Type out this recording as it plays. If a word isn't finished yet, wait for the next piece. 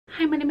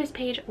my name is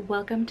Paige.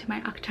 Welcome to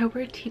my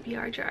October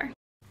TBR jar.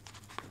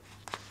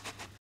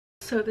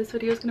 So this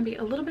video is going to be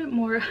a little bit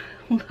more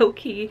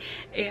low-key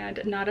and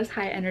not as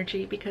high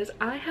energy because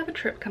I have a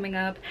trip coming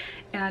up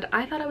and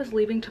I thought I was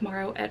leaving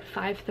tomorrow at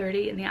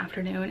 5:30 in the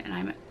afternoon and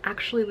I'm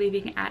actually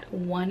leaving at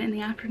 1 in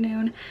the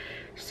afternoon.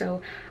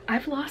 So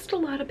I've lost a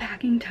lot of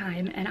packing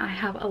time and I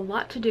have a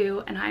lot to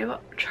do, and I've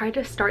tried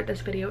to start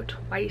this video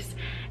twice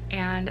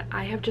and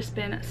I have just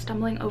been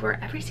stumbling over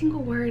every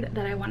single word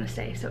that I want to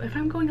say. So if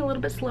I'm going a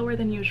little bit slower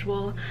than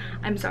usual,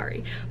 I'm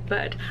sorry,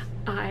 but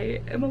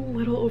I am a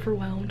little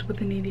overwhelmed with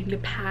the needing to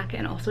pack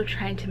and also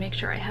trying to make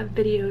sure I have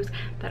videos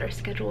that are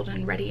scheduled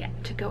and ready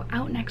to go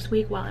out next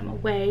week while I'm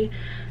away.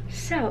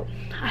 So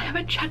I have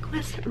a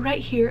checklist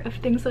right here of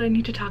things that I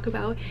need to talk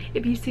about.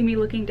 If you see me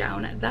looking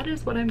down, that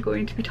is what I'm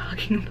going to be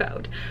talking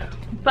about.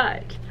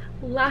 But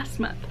last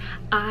month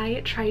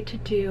I tried to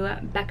do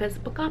Becca's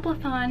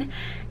Bookathon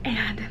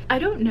and I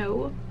don't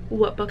know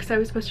what books I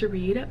was supposed to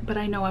read, but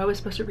I know I was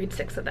supposed to read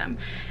 6 of them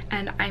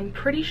and I'm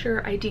pretty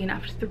sure I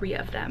DNF'd 3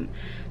 of them.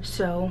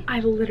 So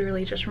I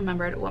literally just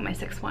remembered what my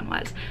 6th one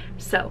was.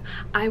 So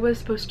I was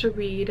supposed to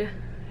read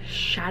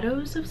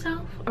Shadows of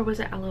Self, or was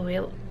it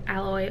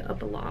Alloy of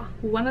the Law?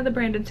 One of the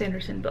Brandon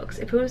Sanderson books.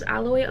 If it was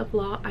Alloy of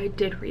Law, I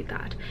did read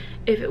that.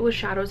 If it was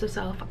Shadows of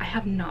Self, I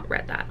have not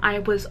read that. I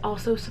was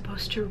also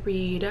supposed to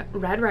read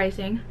Red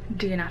Rising,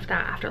 DNF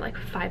that after like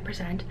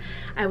 5%.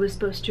 I was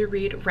supposed to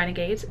read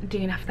Renegades,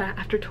 DNF that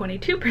after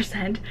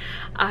 22%.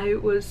 I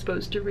was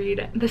supposed to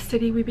read The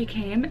City We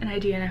Became, and I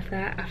DNF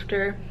that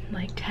after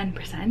like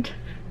 10%.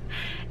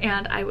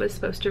 And I was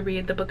supposed to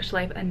read The Bookish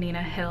Life of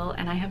Nina Hill,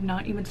 and I have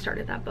not even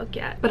started that book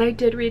yet. But I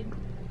did read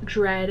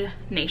Dread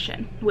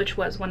Nation, which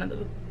was one of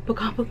the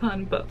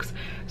Bookathon books.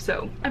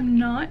 So I'm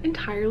not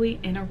entirely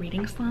in a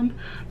reading slump,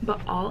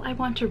 but all I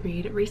want to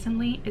read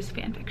recently is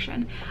fan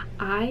fiction.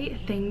 I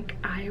think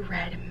I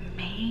read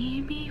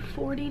maybe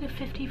 40 to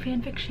 50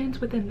 fan fictions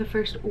within the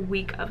first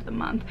week of the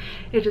month.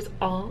 It is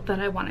all that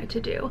I wanted to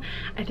do.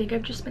 I think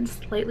I've just been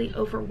slightly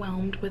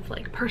overwhelmed with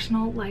like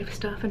personal life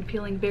stuff and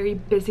feeling very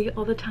busy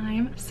all the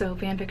time. So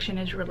fan fiction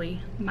is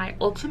really my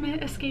ultimate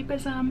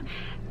escapism,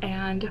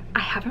 and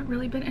I haven't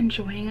really been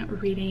enjoying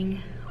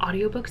reading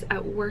audiobooks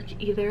at work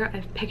either.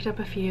 I've picked up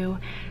a few,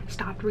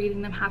 stopped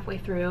reading them halfway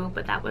through,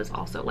 but that was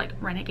also like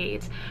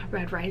Renegades,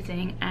 Red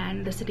Rising,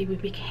 and The City We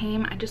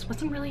Became. I just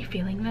wasn't really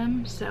feeling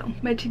them. So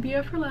my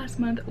TBR for last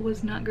month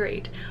was not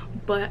great,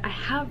 but I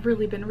have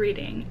really been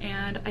reading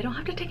and I don't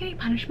have to take any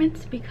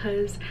punishments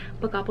because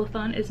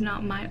Bookathon is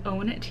not my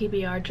own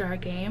TBR jar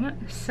game.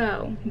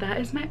 So that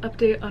is my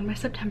update on my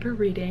September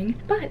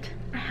reading, but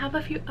I have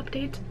a few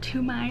updates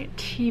to my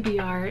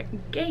TBR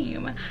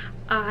game.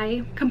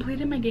 I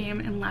completed my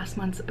game in last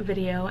month's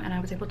video and I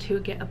was able to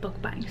get a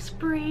book buying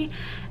spree,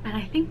 and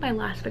I think my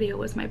last video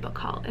was my book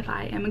haul if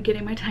I am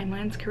getting my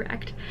timelines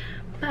correct.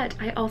 But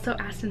I also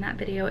asked in that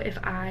video if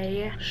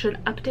I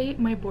should update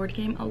my board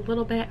game a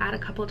little bit, add a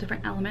couple of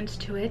different elements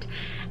to it,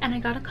 and I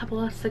got a couple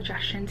of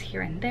suggestions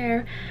here and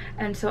there.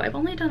 And so I've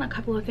only done a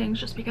couple of things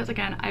just because,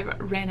 again, I've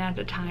ran out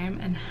of time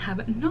and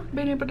have not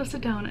been able to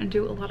sit down and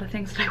do a lot of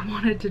things that I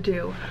wanted to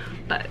do.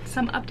 But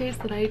some updates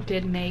that I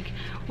did make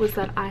was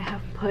that I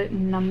have put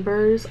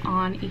numbers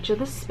on each of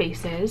the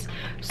spaces.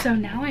 So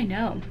now I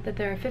know that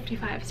there are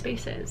 55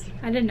 spaces.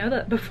 I didn't know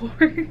that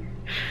before.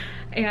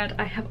 And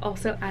I have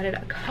also added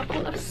a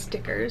couple of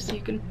stickers. You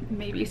can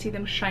maybe see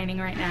them shining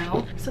right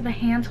now. So the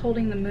hands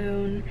holding the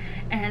moon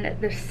and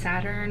the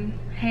Saturn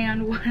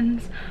hand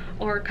ones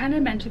are kind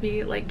of meant to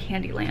be like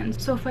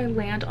Candyland. So if I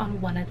land on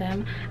one of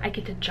them, I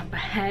get to jump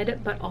ahead,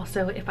 but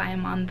also if I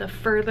am on the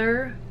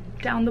further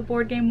down the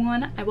board game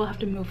one, I will have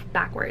to move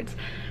backwards.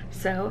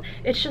 So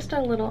it's just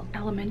a little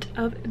element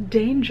of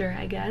danger,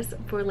 I guess,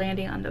 for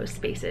landing on those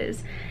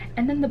spaces.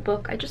 And then the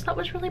book I just thought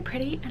was really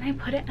pretty, and I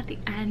put it at the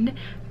end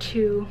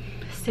to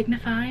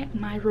signify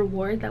my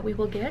reward that we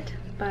will get.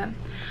 But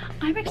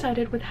I'm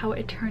excited with how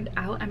it turned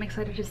out. I'm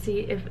excited to see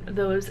if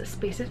those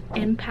spaces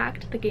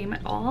impact the game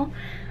at all.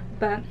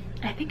 But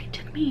I think it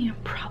took me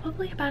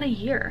probably about a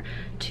year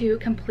to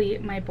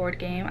complete my board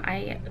game.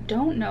 I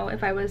don't know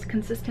if I was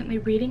consistently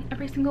reading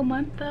every single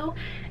month though,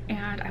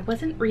 and I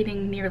wasn't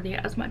reading nearly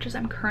as much as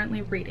I'm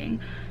currently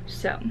reading.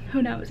 So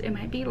who knows, it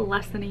might be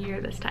less than a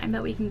year this time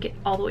that we can get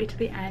all the way to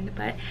the end.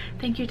 But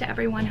thank you to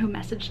everyone who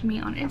messaged me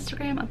on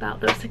Instagram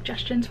about those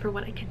suggestions for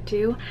what I could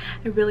do.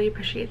 I really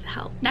appreciate the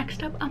help.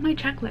 Next up on my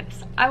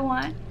checklist, I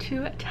want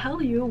to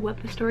tell you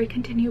what the Story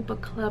Continue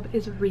book club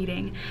is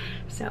reading.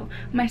 So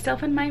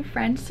myself and my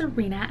friend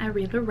Serena at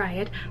Read the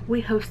Riot, we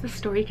host the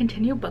Story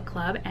Continue book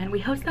club, and we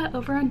host that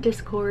over on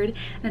Discord,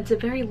 and it's a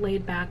very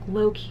laid-back,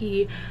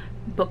 low-key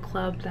book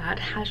club that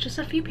has just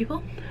a few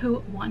people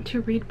who want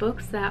to read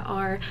books that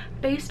are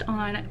based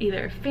on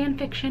either fan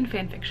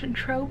fiction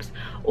tropes,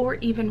 or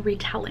even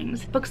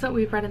retellings. Books that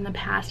we've read in the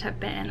past have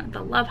been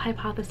The Love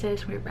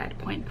Hypothesis, we read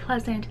Point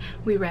Pleasant,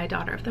 we read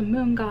Daughter of the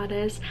Moon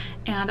Goddess,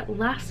 and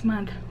last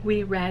month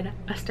we read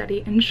A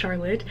Study in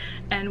Charlotte,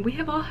 and we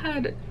have all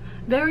had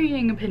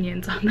varying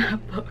opinions on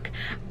that book.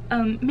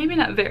 Maybe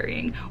not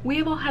varying. We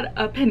have all had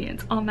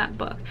opinions on that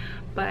book,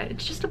 but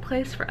it's just a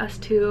place for us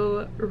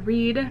to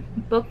read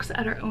books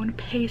at our own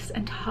pace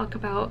and talk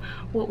about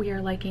what we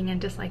are liking and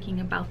disliking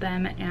about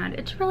them, and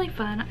it's really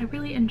fun. I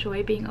really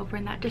enjoy being over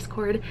in that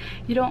Discord.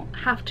 You don't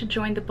have to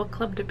join the book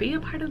club to be a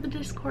part of the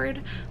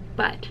Discord,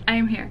 but I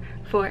am here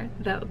for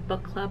the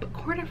book club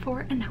quarter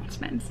 4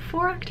 announcements.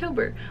 For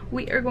October,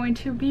 we are going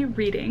to be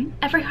reading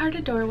Every Heart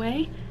a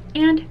Doorway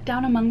and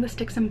Down Among the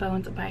Sticks and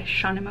Bones by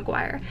Seanan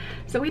McGuire.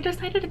 So we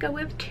decided to go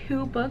with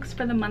 2 books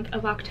for the month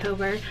of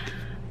October,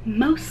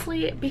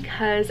 mostly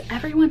because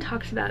everyone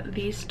talks about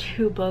these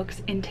 2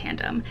 books in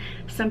tandem.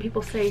 Some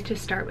people say to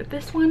start with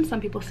this one,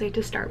 some people say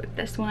to start with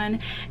this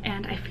one,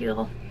 and I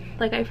feel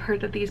like I've heard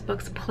that these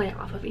books play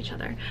off of each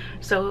other.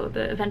 So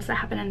the events that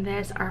happen in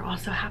this are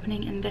also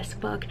happening in this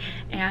book,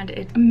 and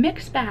it's a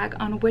mixed bag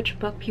on which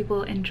book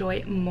people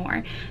enjoy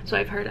more. So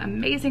I've heard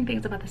amazing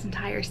things about this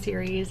entire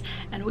series,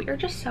 and we are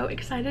just so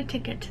excited to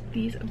get to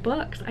these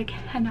books. I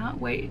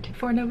cannot wait.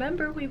 For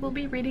November, we will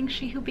be reading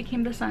She Who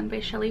Became the Sun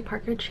by Shelly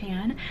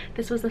Chan.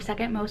 This was the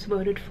 2nd most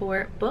voted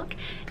for book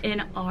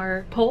in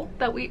our poll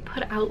that we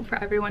put out for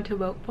everyone to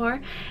vote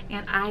for,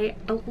 and I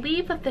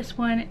believe that this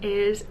one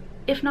is,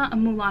 if not a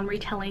Mulan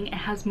retelling, it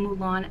has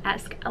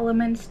Mulan-esque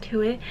elements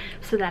to it,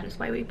 so that is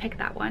why we picked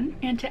that one.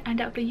 And to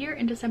end out the year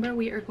in December,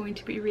 we are going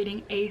to be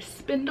reading a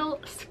Spindle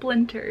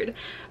Splintered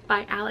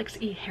by Alix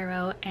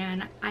Harrow,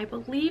 and I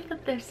believe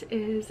that this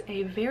is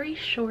a very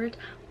short,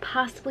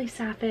 possibly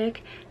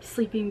sapphic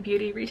Sleeping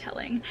Beauty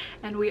retelling,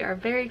 and we are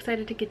very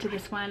excited to get to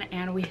this one,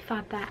 and we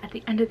thought that at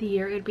the end of the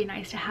year it'd be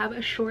nice to have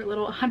a short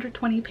little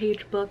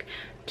 120-page book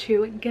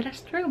to get us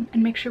through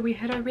and make sure we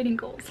hit our reading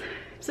goals.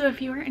 So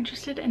if you are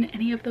interested in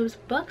any of those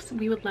books,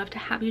 we would love to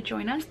have you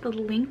join us. The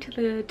link to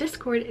the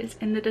Discord is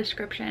in the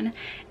description,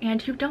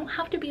 and you don't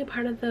have to be a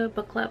part of the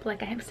book club,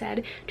 like I have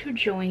said, to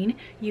join.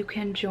 You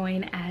can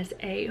join as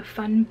a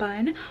fun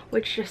bun,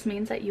 which just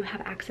means that you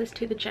have access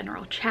to the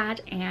general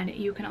chat, and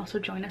you can also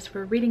join us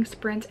for reading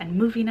sprints and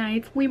movie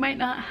nights. We might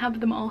not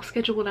have them all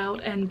scheduled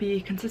out and be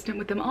consistent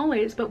with them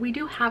always, but we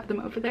do have them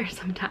over there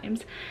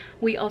sometimes.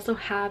 We also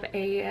have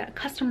a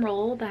custom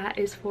role that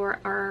is for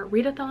our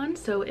readathon,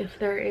 so if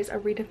there is a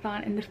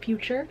readathon in the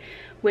future,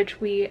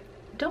 which we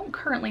don't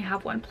currently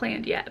have one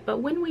planned yet, but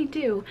when we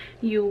do,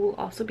 you will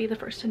also be the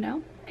first to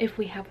know if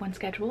we have one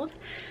scheduled.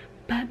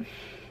 But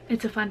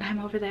it's a fun time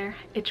over there.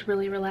 It's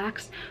really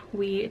relaxed.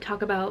 We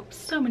talk about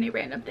so many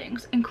random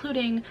things,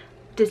 including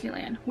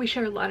Disneyland. We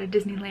share a lot of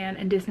Disneyland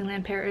and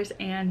Disneyland Paris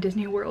and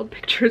Disney World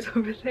pictures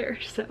over there,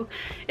 so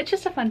it's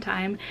just a fun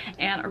time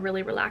and a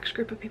really relaxed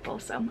group of people.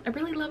 So I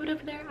really love it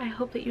over there. I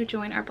hope that you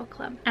join our book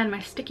club. And my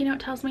sticky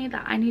note tells me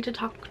that I need to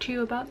talk to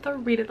you about the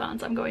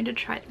readathons I'm going to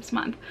try this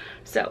month.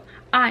 So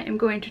I am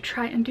going to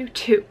try and do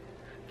 2.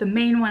 The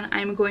main one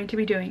I'm going to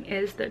be doing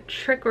is the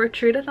Trick or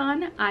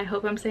Treatathon. I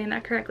hope I'm saying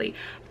that correctly,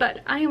 but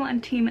I am on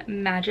Team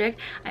Magic.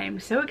 I am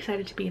so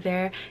excited to be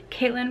there.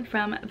 Caitlin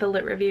from The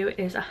Lit Review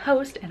is a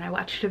host, and I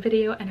watched a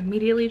video and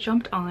immediately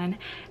jumped on,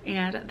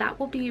 and that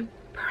will be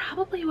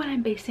probably what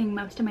I'm basing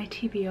most of my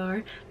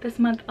TBR this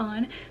month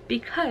on,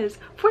 because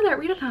for that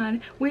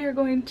readathon, we are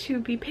going to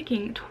be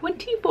picking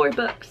 24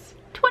 books.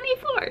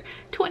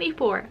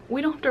 24!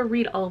 We don't have to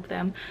read all of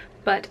them,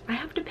 but I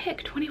have to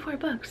pick 24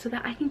 books so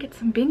that I can get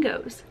some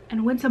bingos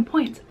and win some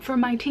points for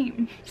my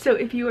team. So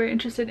if you are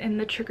interested in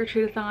the Trick or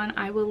Treatathon,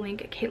 I will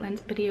link Caitlin's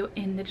video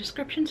in the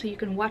description so you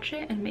can watch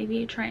it and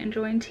maybe try and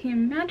join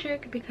Team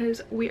Magic,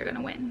 because we are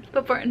gonna win.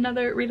 But for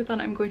another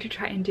readathon I'm going to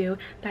try and do,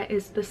 that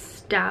is the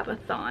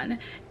Stabathon,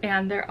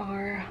 and there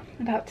are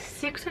about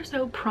 6 or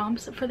so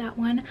prompts for that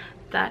one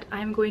that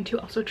I'm going to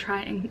also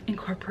try and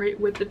incorporate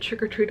with the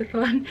Trick or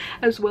Treatathon,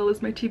 as well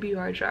as my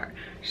TBR jar.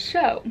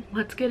 So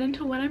let's get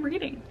into what I'm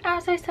reading.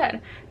 As I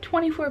said,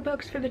 24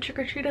 books for the Trick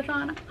or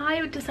Treatathon.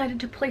 I decided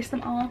to place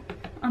them all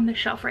on the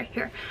shelf right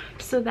here,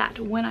 so that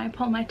when I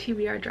pull my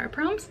TBR jar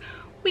prompts,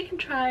 we can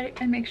try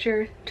and make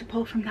sure to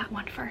pull from that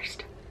one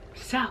first.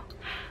 So,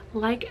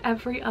 like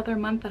every other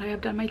month that I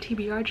have done my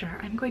TBR jar,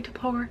 I'm going to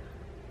pull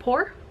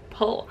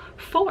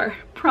 4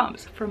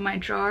 prompts from my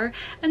jar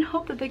and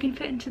hope that they can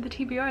fit into the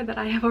TBR that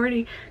I have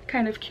already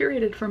kind of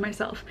curated for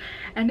myself.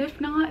 And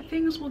if not,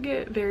 things will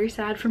get very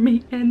sad for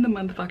me in the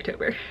month of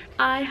October.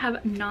 I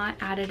have not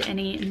added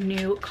any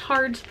new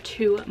cards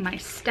to my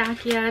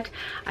stack yet.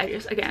 I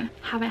just, again,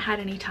 haven't had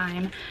any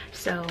time.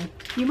 So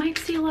you might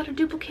see a lot of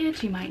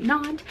duplicates, you might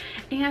not.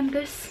 And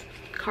this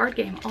card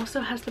game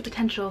also has the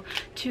potential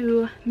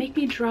to make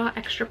me draw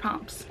extra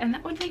prompts, and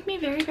that would make me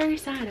very, very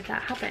sad if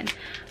that happened.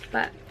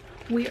 But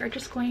we are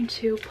just going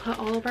to put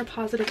all of our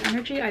positive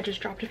energy. I just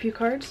dropped a few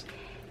cards.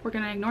 We're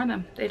gonna ignore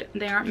them.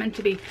 They aren't meant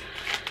to be.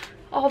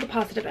 All the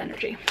positive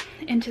energy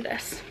into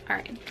this. All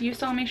right, you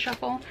saw me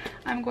shuffle.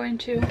 I'm going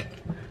to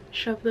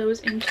shove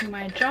those into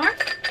my jar,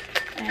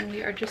 and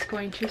we are just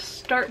going to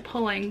start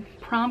pulling.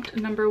 Prompt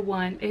number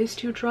 1 is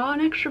to draw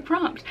an extra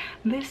prompt.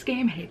 This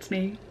game hates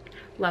me.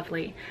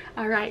 Lovely.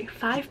 All right,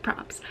 5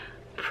 prompts.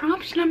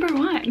 Prompt number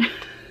 1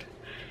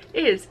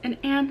 is an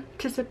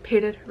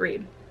anticipated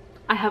read.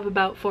 I have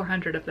about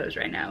 400 of those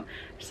right now.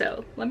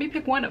 So let me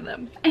pick one of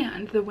them.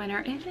 And the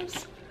winner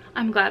is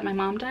I'm Glad My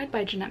Mom Died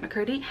by Jeanette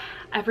McCurdy.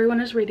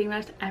 Everyone is reading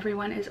this,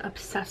 everyone is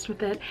obsessed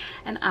with it,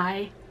 and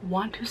I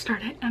want to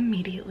start it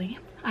immediately.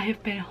 I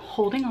have been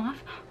holding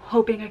off,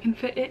 hoping I can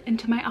fit it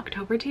into my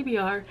October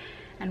TBR,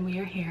 and we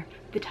are here.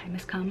 The time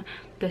has come.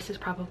 This is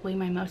probably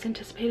my most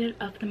anticipated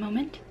of the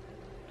moment,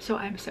 so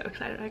I'm so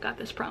excited I got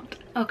this prompt.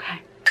 Okay,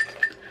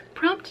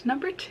 prompt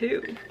number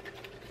 2.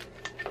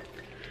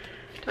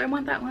 Do I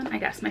want that one? I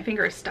guess my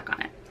finger is stuck on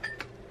it.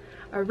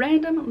 A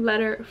random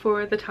letter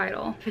for the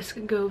title. This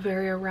could go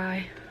very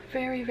awry.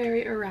 Very,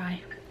 very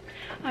awry.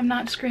 I'm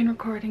not screen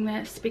recording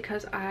this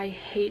because I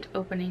hate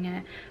opening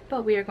it,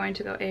 but we are going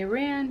to go a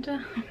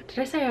random. Did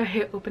I say I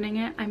hate opening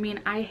it? I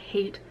mean, I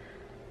hate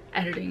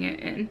editing it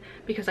in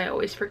because I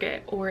always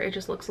forget or it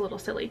just looks a little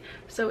silly.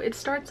 So it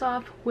starts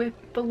off with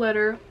the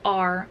letter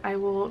R. I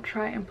will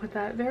try and put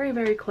that very,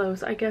 very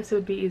close. I guess it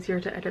would be easier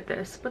to edit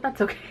this, but that's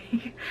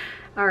okay.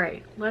 All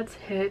right, let's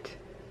hit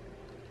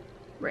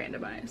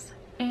randomize.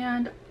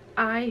 And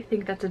I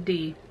think that's a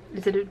D.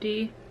 Is it a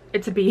D?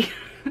 It's a B.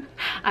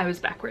 I was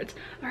backwards.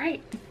 All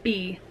right,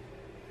 B.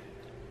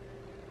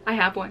 I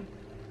have one.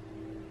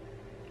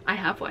 I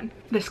have one.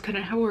 This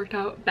couldn't have worked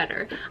out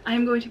better. I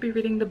am going to be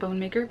reading The Bone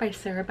Maker by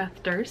Sarah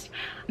Beth Durst.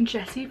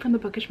 Jessie from The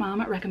Bookish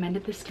Mom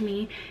recommended this to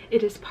me.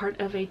 It is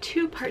part of a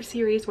 2-part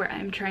series where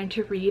I'm trying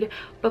to read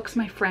books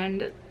my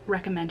friend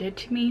recommended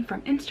to me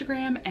from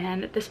Instagram,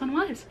 and this one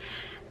was.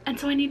 And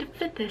so I need to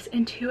fit this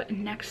into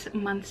next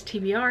month's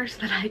TBR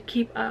so that I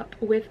keep up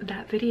with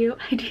that video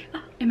idea.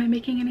 Am I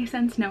making any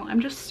sense? No, I'm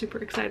just super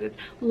excited.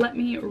 Let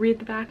me read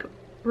the back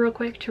real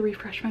quick to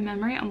refresh my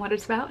memory on what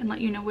it's about and let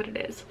you know what it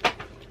is.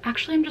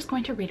 Actually, I'm just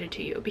going to read it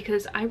to you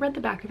because I read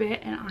the back of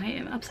it and I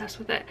am obsessed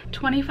with it.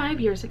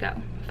 25 years ago,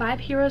 5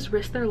 heroes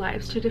risked their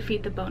lives to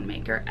defeat the Bone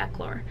Maker,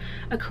 Eklor,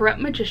 a corrupt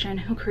magician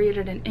who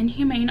created an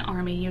inhumane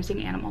army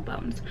using animal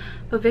bones.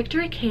 But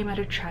victory came at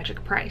a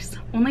tragic price.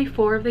 Only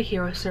 4 of the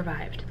heroes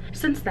survived.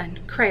 Since then,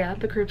 Kreia,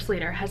 the group's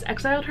leader, has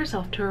exiled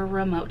herself to a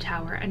remote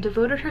tower and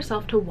devoted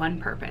herself to one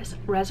purpose,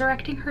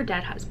 resurrecting her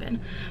dead husband.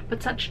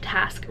 But such a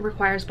task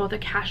requires both a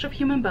cache of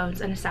human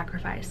bones and a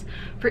sacrifice.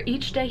 For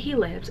each day he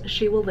lives,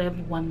 she will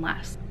live one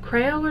less.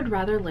 Kreia would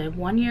rather live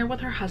 1 year with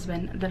her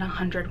husband than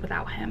 100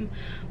 without him,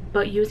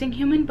 but using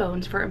human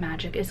bones for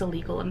magic is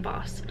illegal in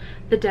Voss.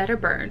 The dead are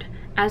burned,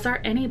 as are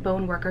any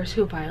bone workers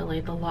who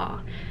violate the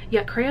law.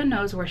 Yet Kreia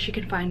knows where she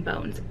can find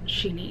bones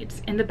she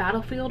needs, in the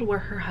battlefield where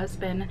her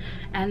husband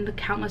and the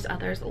countless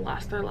others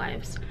lost their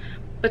lives.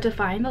 But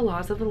defying the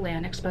laws of the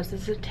land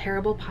exposes a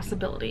terrible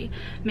possibility.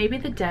 Maybe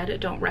the dead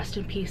don't rest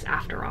in peace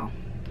after all.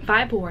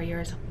 5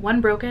 warriors,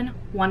 1 broken,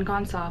 1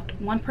 gone soft,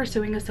 1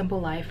 pursuing a simple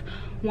life,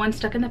 1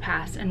 stuck in the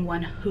past, and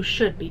 1 who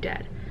should be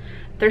dead.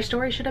 Their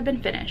story should have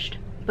been finished,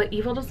 but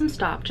evil doesn't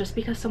stop just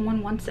because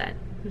someone once said,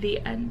 the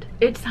end.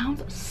 It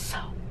sounds so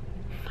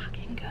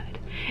fucking good.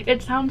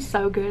 It sounds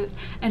so good,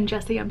 and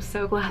Jessie, I'm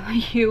so glad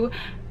that you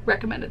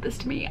recommended this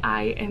to me.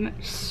 I am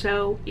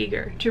so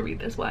eager to read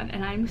this one,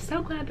 and I'm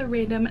so glad the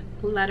random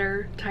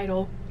letter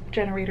title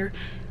generator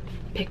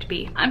picked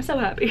B. I'm so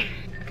happy.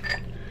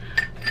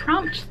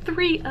 Prompt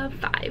 3 of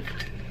 5.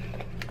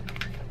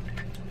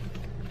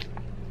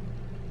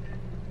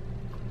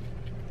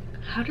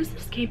 How does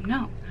this game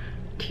know?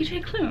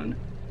 TJ Klune.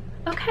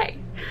 Okay.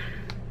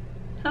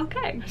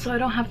 Okay. So I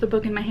don't have the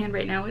book in my hand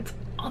right now. It's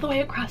all the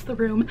way across the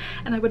room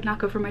and I would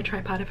knock over my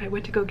tripod if I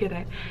went to go get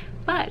it.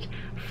 But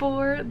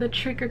for the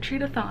Trick or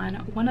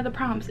Treatathon, one of the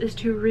prompts is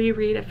to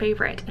reread a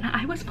favorite, and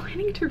I was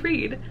planning to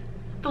read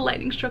The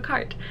Lightning Struck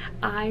Heart.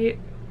 I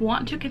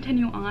want to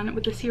continue on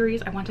with the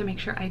series. I want to make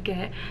sure I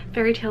get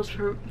Fairy Tales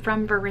from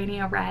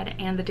Verania read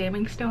and The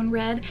Damning Stone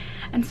read,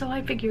 and so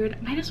I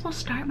figured might as well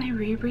start my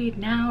reread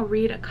now,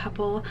 read a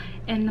couple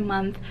in the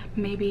month,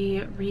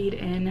 maybe read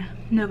in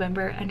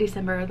November and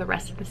December the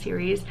rest of the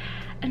series.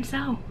 And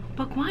so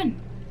book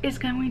 1 is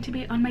going to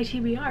be on my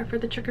TBR for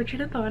the Trick or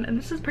Treatathon, and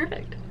this is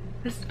perfect.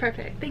 This is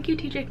perfect. Thank you,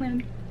 TJ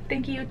Klune.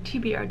 Thank you,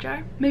 TBR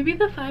jar. Maybe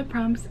the 5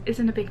 prompts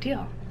isn't a big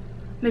deal.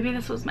 Maybe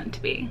this was meant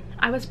to be.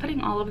 I was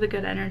putting all of the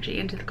good energy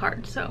into the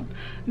card, so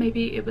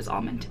maybe it was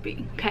all meant to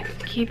be. Okay,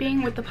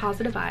 keeping with the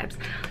positive vibes,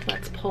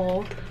 let's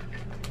pull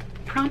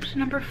prompt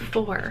number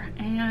 4,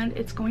 and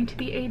it's going to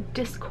be a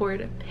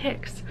Discord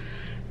picks.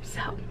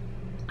 So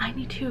I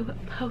need to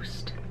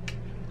post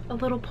a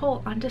little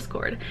poll on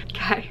Discord.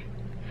 Okay,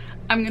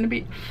 I'm gonna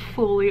be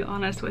fully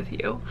honest with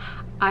you.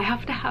 I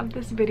have to have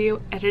this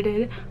video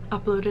edited,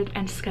 uploaded,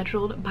 and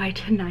scheduled by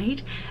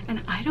tonight,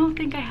 and I don't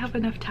think I have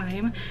enough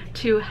time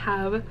to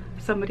have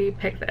somebody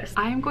pick this.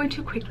 I am going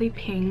to quickly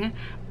ping,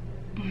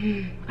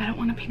 I don't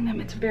want to ping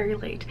them, it's very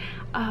late.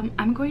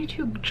 I'm going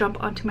to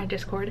jump onto my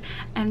Discord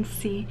and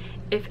see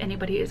if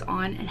anybody is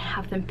on and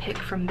have them pick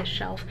from this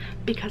shelf,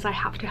 because I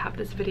have to have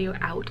this video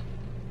out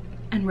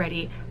and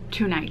ready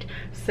tonight.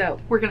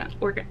 So we're gonna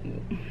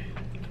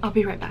I'll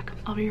be right back.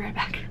 I'll be right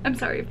back. I'm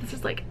sorry if this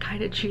is like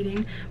kind of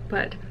cheating,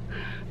 but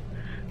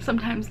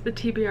Sometimes the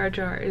TBR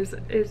jar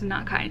is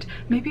not kind.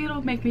 Maybe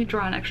it'll make me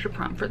draw an extra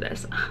prompt for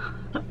this.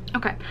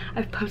 Okay,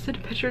 I've posted a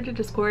picture to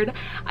Discord.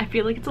 I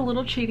feel like it's a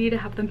little cheaty to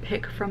have them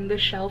pick from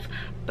this shelf,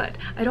 but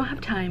I don't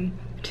have time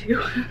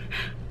to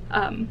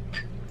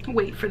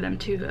wait for them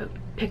to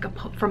pick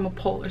up from a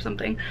poll or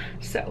something.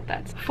 So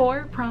that's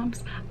 4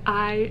 prompts.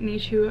 I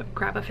need to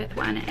grab a 5th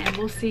one, and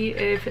we'll see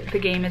if the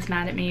game is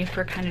mad at me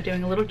for kind of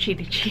doing a little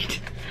cheaty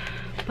cheat.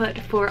 But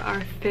for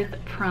our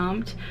 5th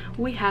prompt,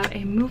 we have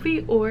a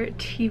movie or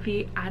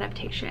TV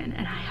adaptation,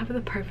 and I have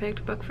the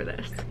perfect book for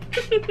this.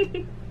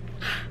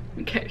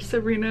 Okay,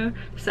 Serena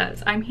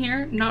says, I'm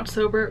here, not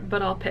sober,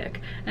 but I'll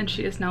pick. And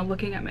she is now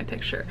looking at my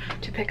picture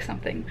to pick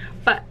something.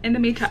 But in the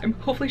meantime,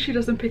 hopefully she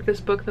doesn't pick this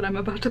book that I'm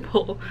about to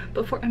pull.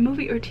 But for a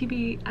movie or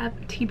TV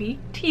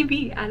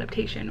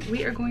adaptation,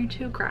 we are going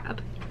to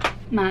grab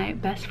My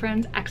Best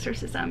Friend's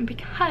Exorcism,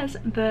 because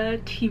the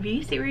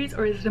TV series,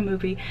 or is it a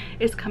movie,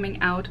 is coming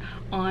out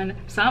on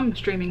some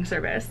streaming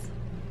service.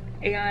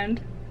 And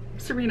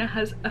Serena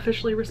has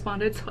officially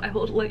responded, so I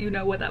will let you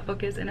know what that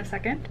book is in a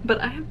second.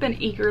 But I have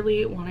been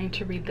eagerly wanting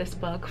to read this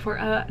book for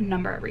a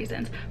number of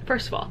reasons.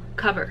 First of all,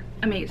 cover,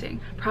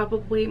 amazing.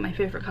 Probably my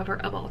favorite cover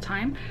of all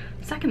time.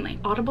 Secondly,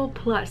 Audible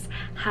Plus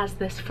has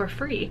this for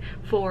free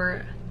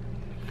for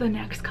the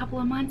next couple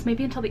of months,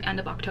 maybe until the end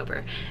of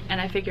October. And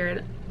I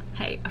figured,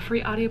 hey, a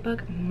free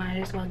audiobook, might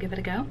as well give it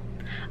a go.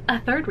 A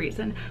third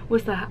reason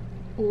was that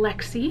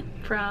Lexi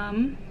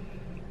from,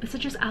 is it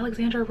just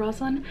Alexandra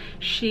Roslin?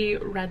 She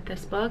read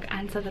this book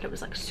and said that it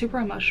was like super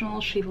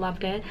emotional. She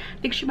loved it.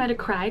 I think she might have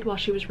cried while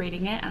she was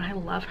reading it, and I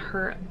love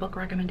her book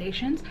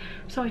recommendations.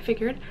 So I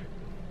figured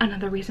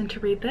another reason to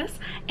read this.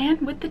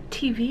 And with the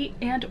TV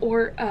and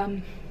or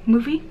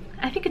movie,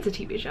 I think it's a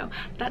TV show,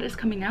 that is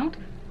coming out.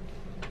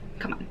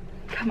 Come on,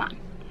 come on.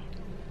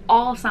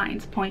 All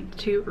signs point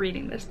to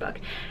reading this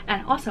book.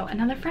 And also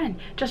another friend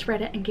just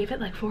read it and gave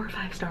it like 4 or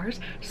 5 stars.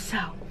 So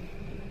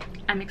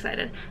I'm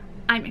excited.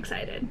 I'm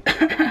excited.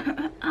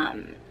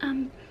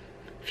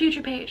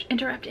 Future Paige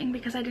interrupting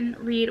because I didn't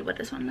read what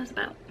this one was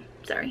about.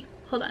 Sorry,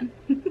 hold on.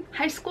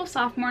 High school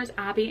sophomores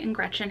Abby and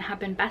Gretchen have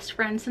been best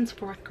friends since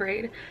 4th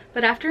grade,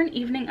 but after an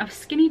evening of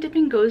skinny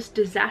dipping goes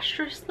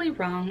disastrously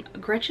wrong,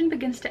 Gretchen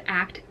begins to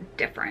act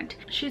different.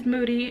 She's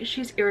moody,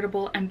 she's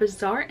irritable, and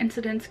bizarre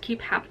incidents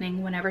keep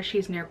happening whenever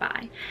she's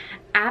nearby.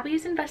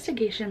 Abby's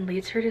investigation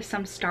leads her to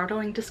some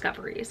startling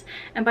discoveries,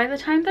 and by the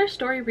time their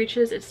story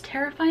reaches its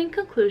terrifying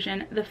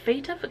conclusion, the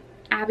fate of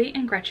Abby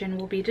and Gretchen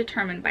will be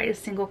determined by a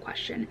single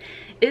question.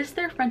 Is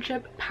their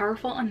friendship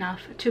powerful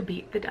enough to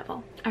beat the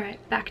devil? All right,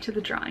 back to the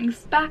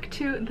drawings. Back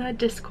to the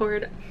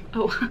Discord.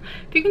 Oh,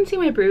 if you can see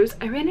my bruise,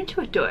 I ran into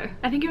a door.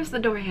 I think it was the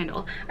door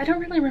handle. I don't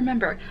really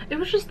remember. It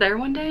was just there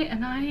one day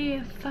and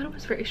I thought it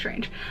was very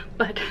strange.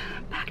 But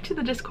back to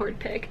the Discord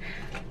pic.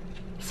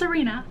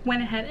 Serena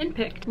went ahead and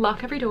picked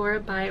Lock Every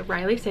Door by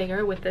Riley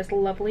Sager with this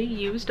lovely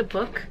used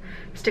book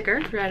sticker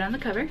right on the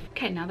cover.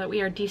 Okay, now that we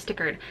are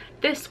de-stickered,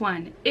 this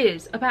one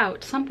is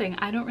about something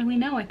I don't really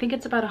know. I think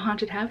it's about a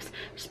haunted house,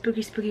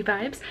 spooky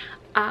vibes.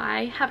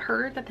 I have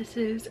heard that this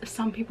is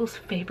some people's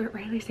favorite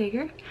Riley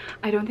Sager.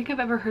 I don't think I've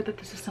ever heard that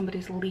this is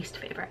somebody's least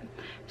favorite.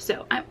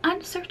 So I'm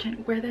uncertain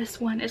where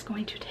this one is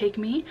going to take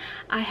me.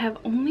 I have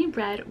only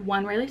read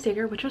one Riley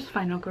Sager, which was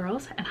Final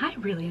Girls, and I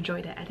really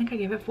enjoyed it. I think I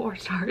gave it 4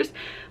 stars,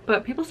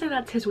 but people say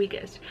that's his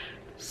weakest.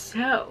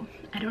 So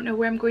I don't know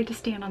where I'm going to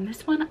stand on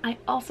this one. I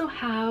also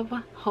have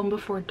Home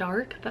Before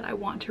Dark that I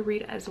want to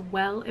read as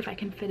well if I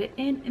can fit it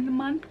in the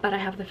month, but I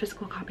have the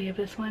physical copy of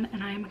this one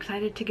and I am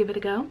excited to give it a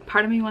go.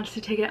 Part of me wants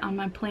to take it on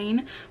my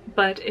plane,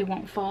 but it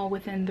won't fall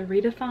within the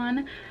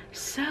readathon,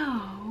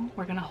 so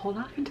we're gonna hold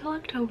off until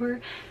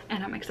October,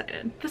 and I'm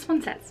excited. This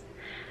one says,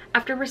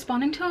 after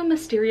responding to a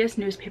mysterious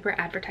newspaper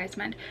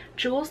advertisement,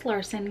 Jules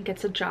Larson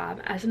gets a job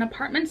as an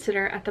apartment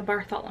sitter at the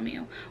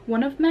Bartholomew,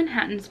 one of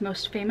Manhattan's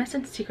most famous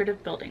and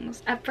secretive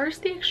buildings. At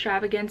first, the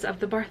extravagance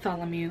of the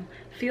Bartholomew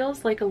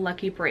feels like a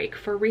lucky break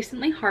for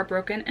recently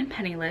heartbroken and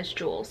penniless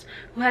Jules,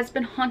 who has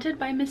been haunted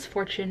by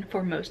misfortune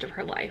for most of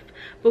her life.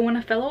 But when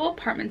a fellow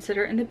apartment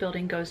sitter in the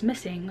building goes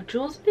missing,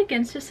 Jules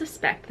begins to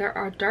suspect there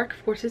are dark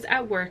forces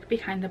at work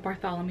behind the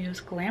Bartholomew's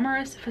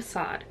glamorous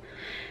facade.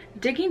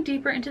 Digging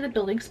deeper into the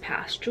building's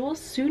past, Jules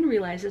soon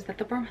realizes that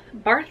the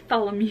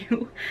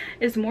Bartholomew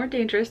is more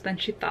dangerous than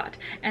she thought,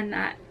 and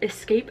that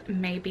escape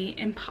may be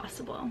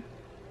impossible.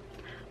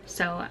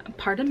 So,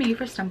 pardon me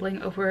for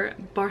stumbling over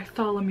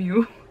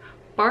Bartholomew.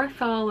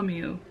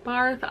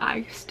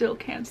 I still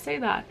can't say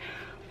that.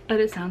 But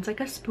it sounds like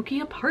a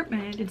spooky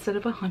apartment instead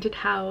of a haunted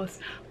house,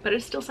 but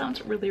it still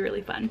sounds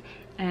really fun,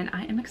 and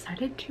I am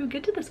excited to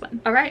get to this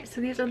one. All right,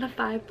 so these are the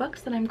 5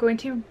 books that I'm going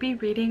to be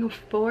reading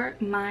for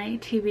my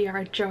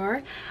TBR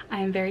jar.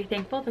 I am very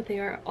thankful that they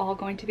are all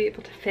going to be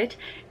able to fit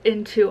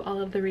into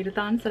all of the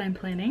readathons that I'm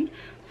planning.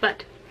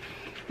 But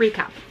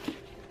recap.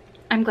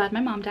 I'm Glad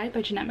My Mom Died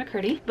by Jeanette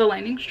McCurdy, The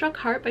Lightning Struck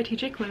Heart by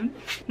TJ Klune,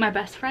 My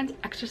Best Friend's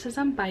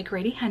Exorcism by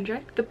Grady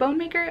Hendrick, The Bone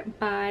Maker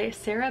by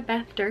Sarah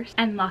Beth Durst,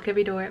 and Lock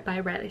Every Door by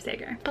Riley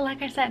Sager. But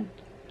like I said,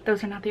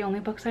 those are not the only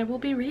books I will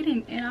be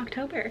reading in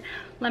October.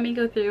 Let me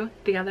go through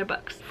the other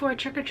books. For a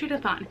trick or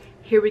treat-a-thon,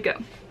 here we go.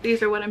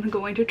 These are what I'm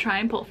going to try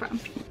and pull from.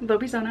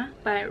 Lobizona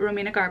by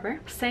Romina Garber,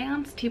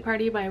 Seance Tea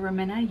Party by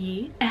Romina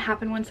Yee, It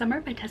Happened One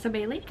Summer by Tessa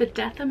Bailey, The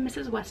Death of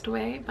Mrs.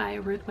 Westaway by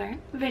Ruth Ware,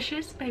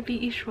 Vicious by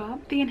V.E.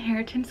 Schwab, The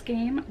Inheritance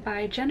Game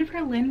by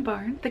Jennifer Lynn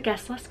Barn, The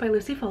Guest List by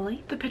Lucy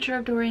Foley, The Picture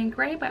of Dorian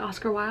Gray by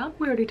Oscar Wilde.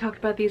 We already talked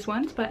about these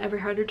ones, but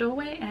Every Heart a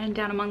Doorway and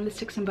Down Among the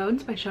Sticks and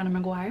Bones by Shauna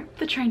McGuire,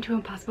 The Train to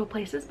Impossible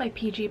Places by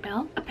P.G.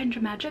 Bell, A Pinch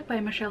of Magic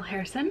by Michelle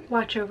Harrison,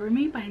 Watch Over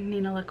Me by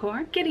Nina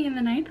LaCour, Gideon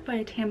the Ninth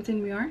by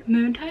Tamsin Muir,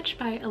 Moon Touch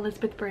by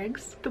Elizabeth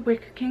Briggs, The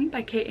Wicker King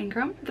by Kate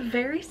Ingram, The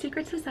Very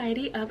Secret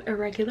Society of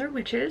Irregular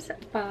Witches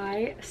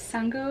by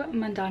Sango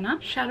Mandana,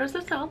 Shadows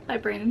of Self by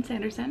Brandon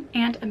Sanderson,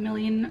 and A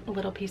Million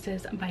Little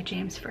Pieces by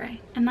James Frey.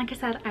 And like I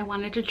said, I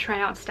wanted to try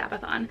out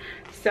Stabathon.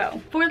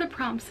 So for the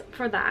prompts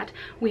for that,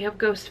 we have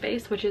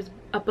Ghostface, which is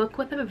a book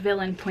with a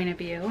villain point of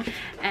view,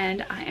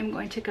 and I am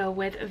going to go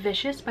with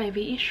Vicious by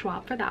V.E.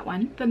 Schwab for that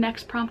one. The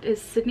next prompt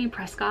is Sydney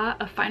Prescott,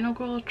 a final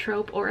girl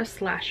trope or a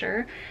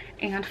slasher,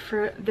 and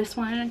for this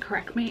one,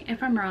 correct me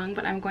if I'm wrong,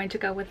 but I'm going to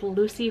go with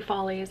Lucy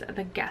Foley's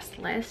The Guest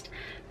List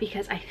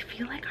because I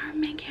feel like our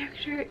main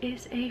character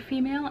is a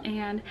female,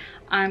 and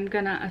I'm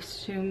gonna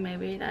assume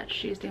maybe that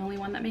she's the only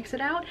one that makes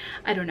it out.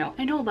 I don't know.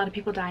 I know a lot of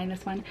people die in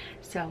this one,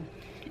 so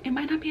it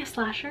might not be a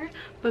slasher,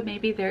 but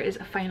maybe there is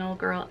a final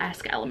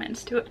girl-esque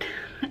elements to it.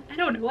 I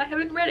don't know, I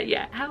haven't read it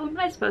yet. How am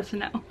I supposed to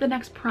know? The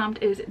next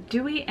prompt is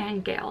Dewey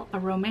and Gale, a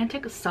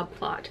romantic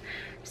subplot.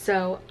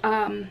 So,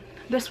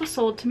 this was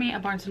sold to me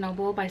at Barnes &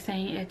 Noble by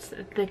saying it's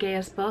the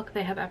gayest book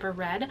they have ever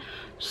read.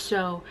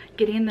 So,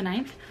 Gideon the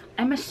Ninth,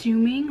 I'm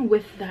assuming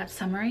with that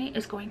summary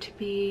is going to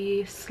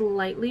be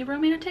slightly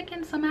romantic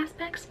in some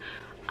aspects.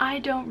 I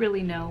don't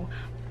really know.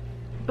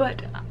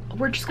 But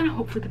we're just gonna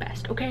hope for the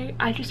best, okay?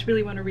 I just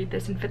really want to read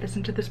this and fit this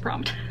into this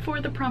prompt.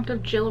 For the prompt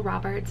of Jill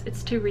Roberts,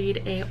 it's to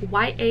read a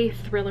YA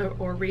thriller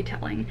or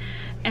retelling.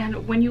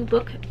 And when you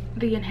look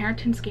The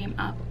Inheritance Game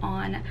up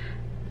on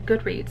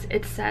Goodreads,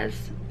 it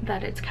says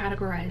that it's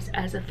categorized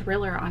as a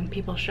thriller on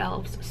people's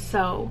shelves.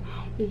 So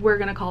we're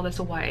gonna call this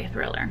a YA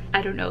thriller.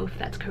 I don't know if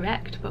that's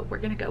correct, but we're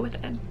gonna go with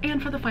it.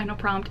 And for the final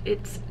prompt,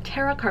 it's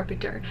Tara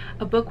Carpenter,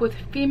 a book with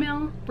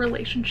female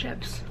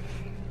relationships.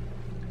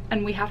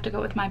 And we have to go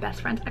with My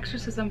Best Friend's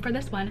Exorcism for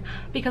this one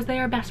because they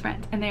are best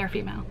friends and they are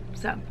female.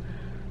 So,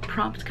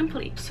 prompt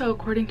complete. So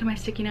according to my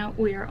sticky note,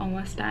 we are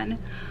almost done.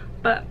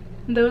 But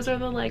those are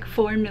the like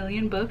 4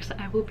 million books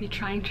I will be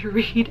trying to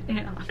read in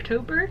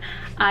October.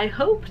 I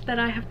hope that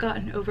I have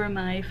gotten over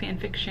my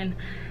fanfiction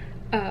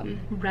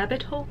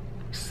rabbit hole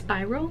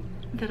spiral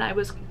that I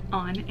was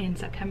on in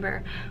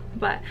September,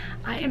 but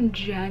I am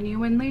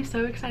genuinely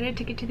so excited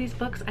to get to these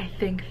books. I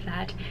think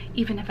that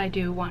even if I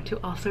do want to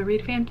also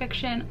read fan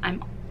fiction,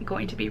 I'm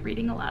going to be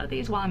reading a lot of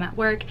these while I'm at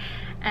work,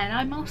 and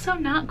I'm also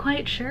not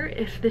quite sure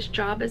if this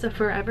job is a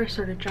forever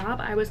sort of job.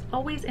 I was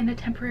always in a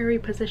temporary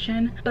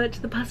position, but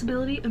the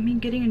possibility of me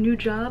getting a new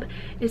job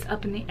is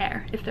up in the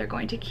air, if they're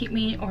going to keep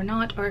me or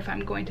not, or if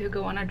I'm going to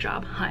go on a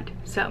job hunt.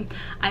 So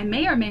I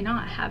may or may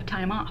not have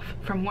time off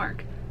from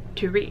work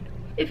to read.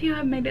 If you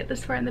have made it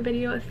this far in the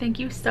video, thank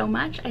you so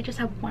much. I just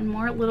have one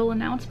more little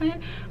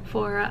announcement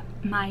for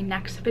my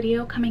next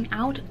video coming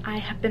out. I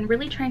have been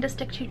really trying to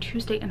stick to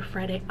Tuesday and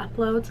Friday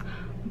uploads,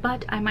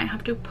 but I might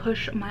have to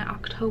push my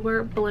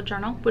October bullet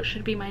journal, which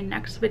should be my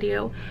next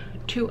video,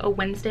 to a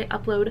Wednesday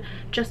upload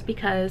just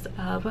because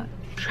of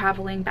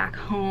traveling back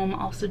home,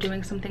 also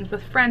doing some things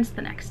with friends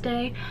the next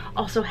day,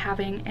 also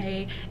having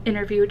a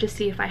interview to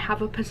see if I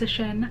have a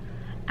position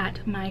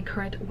at my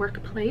current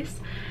workplace.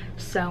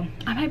 So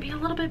I might be a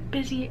little bit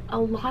busy,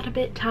 a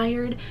bit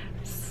tired,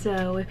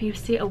 so if you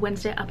see a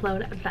Wednesday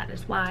upload, that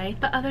is why.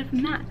 But other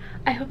than that,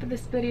 I hope that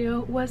this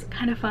video was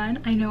kind of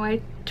fun. I know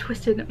I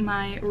twisted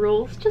my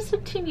rules just a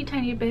teeny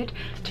tiny bit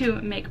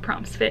to make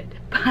prompts fit,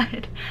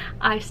 but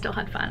I still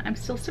had fun. I'm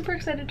still super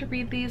excited to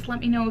read these. Let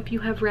me know if you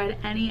have read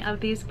any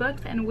of these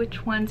books and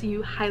which ones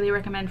you highly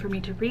recommend for me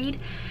to read.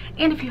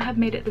 And if you have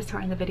made it this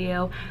far in the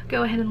video,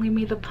 go ahead and leave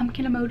me the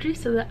pumpkin emoji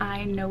so that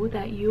I know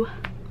that you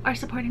are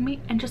supporting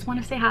me and just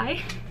want to say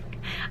hi.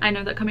 I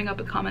know that coming up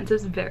with comments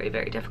is very,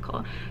 very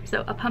difficult,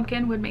 so a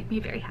pumpkin would make me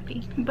very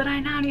happy. But I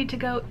now need to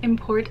go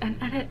import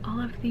and edit all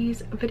of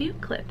these video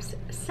clips,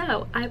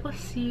 so I will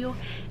see you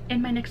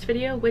in my next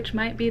video, which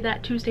might be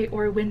that Tuesday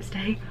or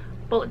Wednesday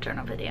bullet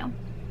journal video.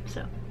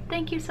 So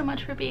thank you so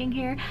much for being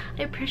here.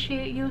 I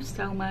appreciate you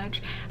so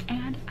much,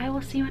 and I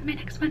will see you in my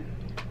next one.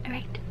 All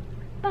right,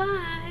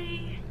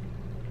 bye.